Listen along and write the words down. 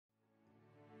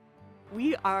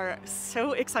We are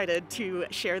so excited to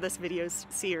share this video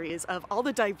series of all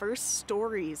the diverse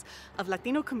stories of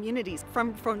Latino communities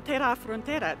from Frontera a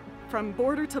Frontera, from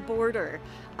border to border,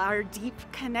 our deep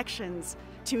connections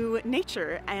to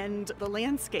nature and the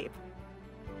landscape.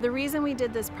 The reason we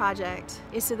did this project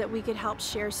is so that we could help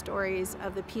share stories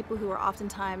of the people who are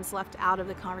oftentimes left out of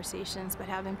the conversations but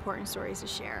have important stories to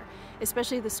share,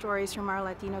 especially the stories from our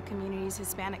Latino communities,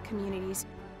 Hispanic communities.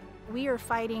 We are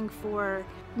fighting for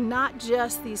not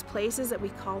just these places that we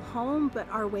call home, but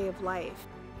our way of life.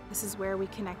 This is where we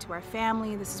connect to our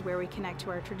family, this is where we connect to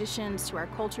our traditions, to our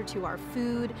culture, to our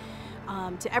food,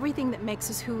 to everything that makes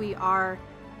us who we are.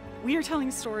 We are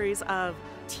telling stories of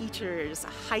teachers,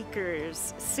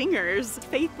 hikers, singers,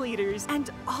 faith leaders, and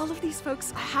all of these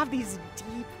folks have these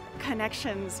deep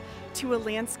connections to a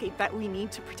landscape that we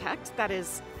need to protect, that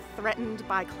is threatened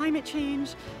by climate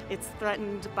change, it's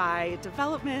threatened by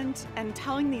development, and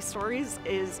telling these stories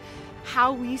is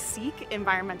how we seek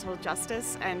environmental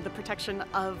justice and the protection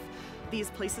of these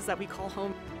places that we call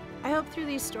home. I hope through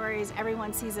these stories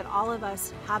everyone sees that all of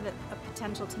us have a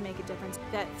potential to make a difference,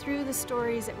 that through the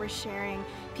stories that we're sharing,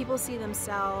 people see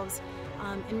themselves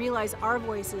and realize our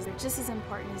voices are just as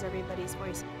important as everybody's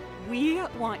voice. We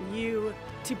want you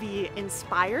to be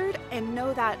inspired and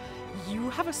know that you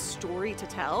have a story to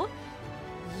tell.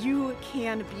 You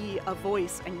can be a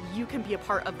voice and you can be a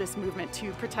part of this movement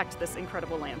to protect this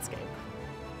incredible landscape.